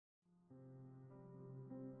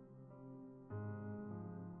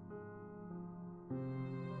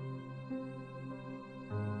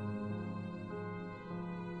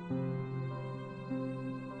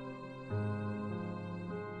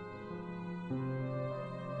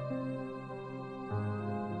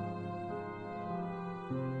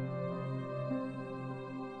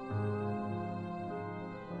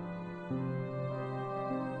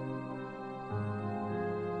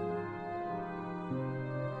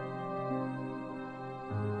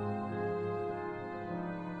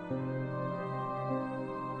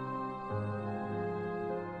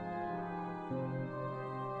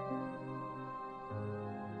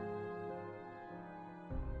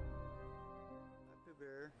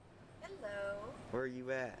Hello. Where are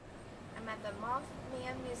you at? I'm at the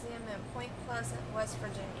Mothman Museum in Point Pleasant, West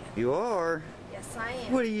Virginia. You are? Yes, I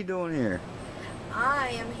am. What are you doing here? I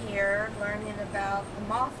am here learning about the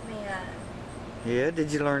Mothman. Yeah,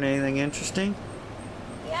 did you learn anything interesting?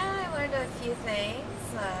 Yeah, I learned a few things.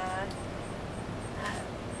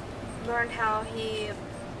 Learned how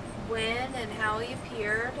when and how he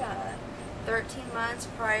appeared 13 months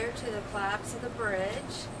prior to the collapse of the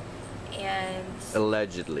bridge. And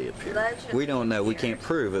Allegedly appeared. We don't know. We can't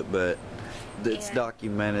prove it, but it's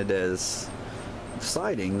documented as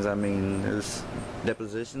sightings. I mean, there's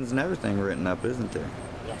depositions and everything written up, isn't there?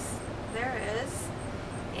 Yes, there is.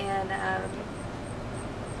 And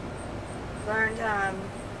learned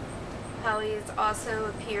how he's also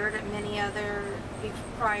appeared at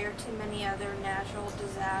prior to many other natural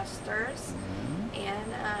disasters,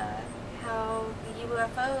 and how the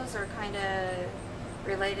UFOs are kind of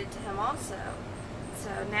related to him also. So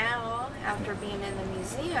now, after being in the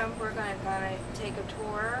museum, we're going to kind of take a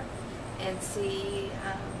tour and see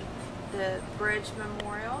the bridge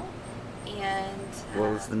memorial. And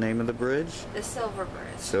what was the name of the bridge? The Silver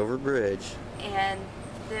Bridge. Silver Bridge. And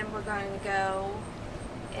then we're going to go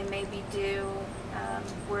and maybe do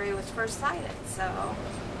where he was first sighted. So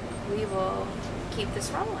we will keep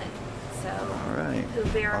this rolling. So all right.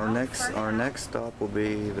 Our next stop will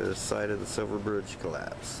be the site of the Silver Bridge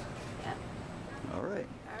collapse. Yep. All right.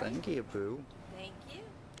 Thank you, Pooh. Thank you.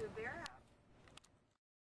 Pooh Bear out.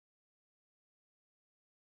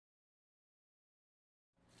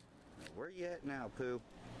 Where you at now, Pooh?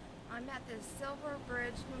 I'm at the Silver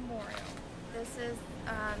Bridge Memorial. This is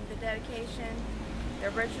the dedication, the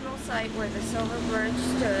original site where the Silver Bridge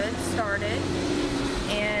started,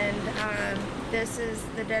 and this is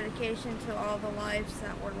the dedication to all the lives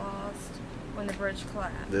that were lost when the bridge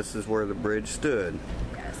collapsed. This is where the bridge stood.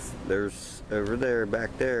 Yes. There's over there,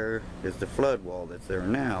 back there, is the flood wall that's there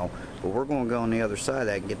now, but we're going to go on the other side of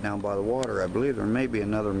that and get down by the water. I believe there may be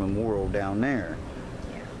another memorial down there.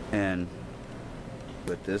 Yeah.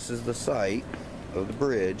 But this is the site of the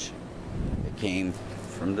bridge. It came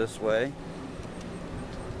from this way,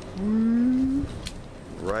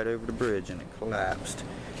 right over the bridge, and it collapsed.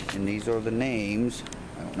 And these are the names.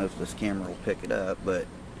 I don't know if this camera will pick it up, but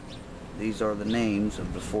these are the names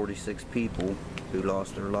of the 46 people who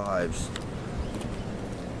lost their lives.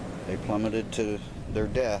 They plummeted to their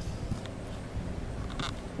death.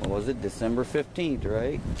 What was it? December 15th,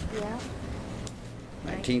 right? Yeah.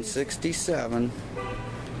 1967,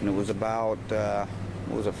 and it was about,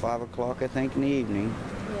 what was it, 5 o'clock, I think, in the evening.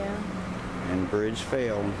 Yeah. And the bridge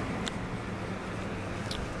failed.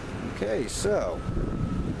 Okay, so,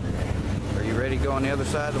 are you ready to go on the other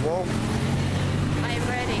side of the wall? I am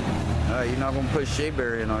ready. You're not going to push Shea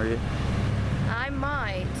Bear in, are you? I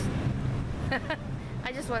might.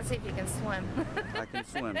 I just want to see if you can swim. I can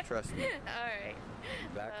swim, trust me. All right.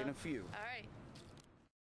 Back in a few. All right.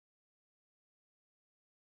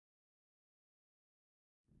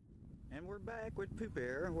 And we're back with Pooh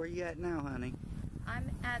Bear. Where you at now, honey?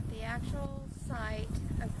 I'm at the actual site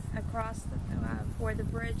across where the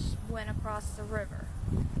bridge went across the river.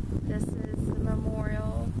 This is the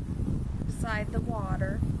memorial beside the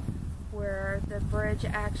water where the bridge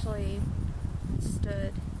actually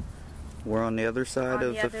stood. We're on the other side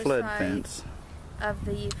of the flood fence. Of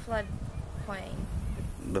the flood plain.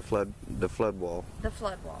 The flood wall. The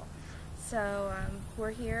flood wall. So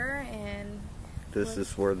we're here, and this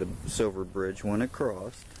is where the Silver Bridge went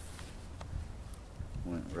across.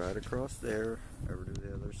 Went right across there, over to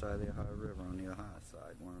the other side of the Ohio River on the Ohio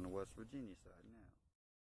side. We're on the West Virginia side now.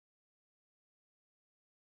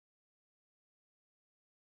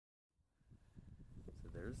 So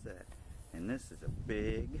there's that. And this is a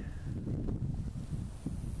big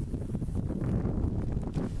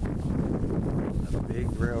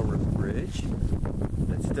railroad bridge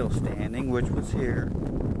that's still standing, which was here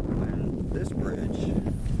when this bridge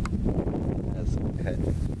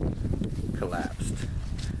had collapsed.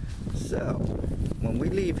 So, when we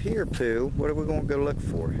leave here, Pooh, what are we going to go look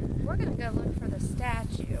for? We're going to go look for the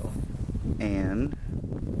statue. And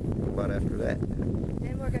what about after that?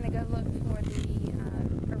 Then we're going to go look for the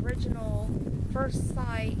original first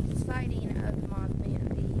sighting of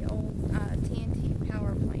Mothman, the old TNT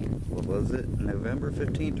power plant. What was it? November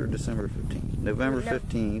 15th or December 15th? November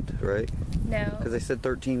 15th, right? No. Because they said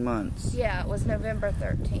 13 months. Yeah, it was November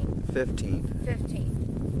 13th. 15th. 15th.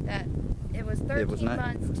 It was 13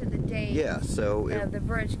 months to the date of the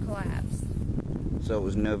bridge collapse. So it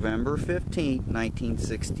was November 15th,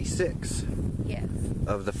 1966. Yes.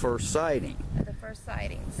 Of the first sighting. Of the first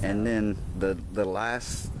sighting. So. And then the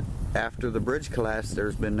last, after the bridge collapsed,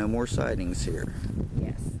 there's been no more sightings here.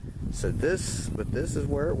 Yes. So this is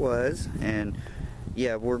where it was, and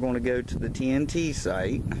yeah, we're going to go to the TNT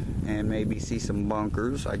site and maybe see some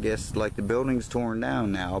bunkers. I guess like the building's torn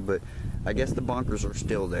down now, but I guess the bunkers are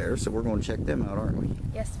still there, so we're going to check them out, aren't we?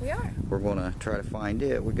 Yes, we are. We're going to try to find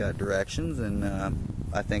it. We got directions, and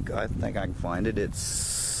I think I can find it. It's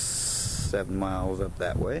 7 miles up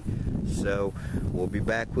that way. So we'll be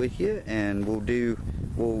back with you, and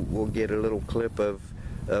we'll get a little clip of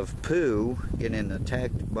Pooh getting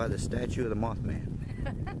attacked by the statue of the Mothman.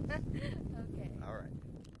 Okay. All right.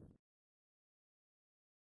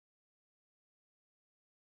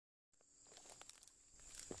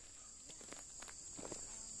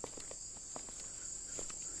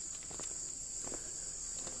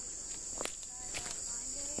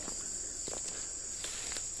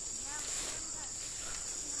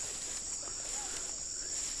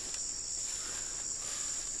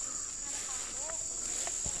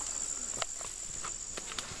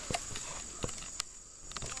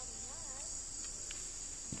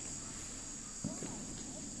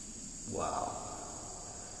 Wow.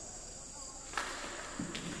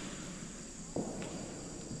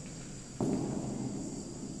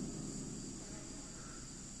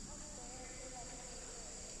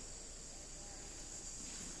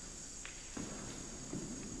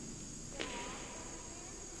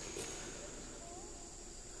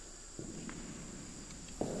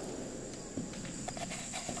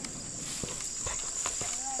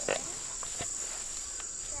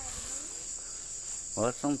 Well,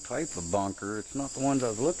 that's some type of bunker. It's not the ones I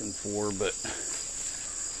was looking for, but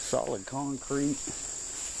solid concrete.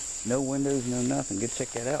 No windows, no nothing. Go check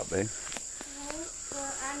that out, babe.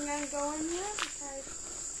 Well, I'm going to go in there because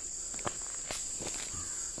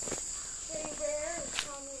Teddy Bear is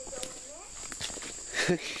telling me to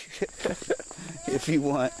go in there. If you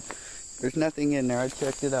want. There's nothing in there. I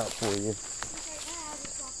checked it out for you.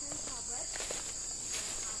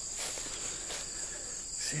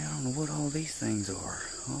 See, I don't know what all these things are.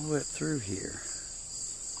 All the way up through here.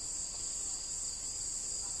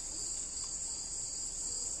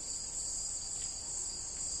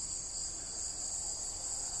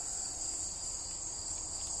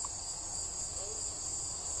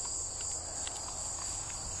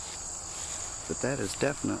 But that is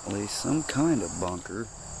definitely some kind of bunker.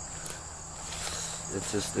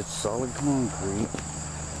 It's solid concrete.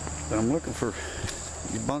 But I'm looking for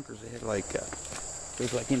these bunkers that had like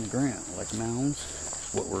goes like in the ground, like mounds.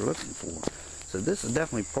 That's what we're looking for. So this is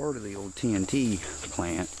definitely part of the old TNT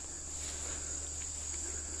plant.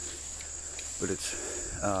 But it's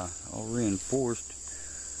all reinforced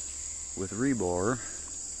with rebar.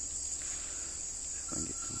 If I can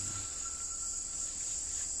get some.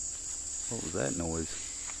 What was that noise?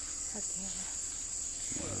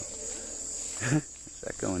 It's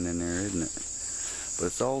echoing in there, isn't it? But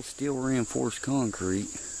it's all steel reinforced concrete.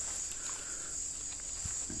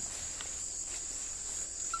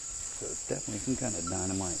 So it's definitely some kind of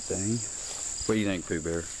dynamite thing. What do you think, Pooh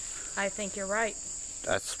Bear? I think you're right.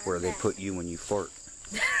 That's where they put you when you fart.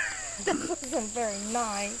 That wasn't very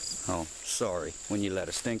nice. Oh, sorry. When you let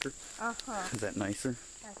a stinker? Uh-huh. Is that nicer?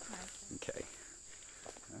 That's nice. Okay.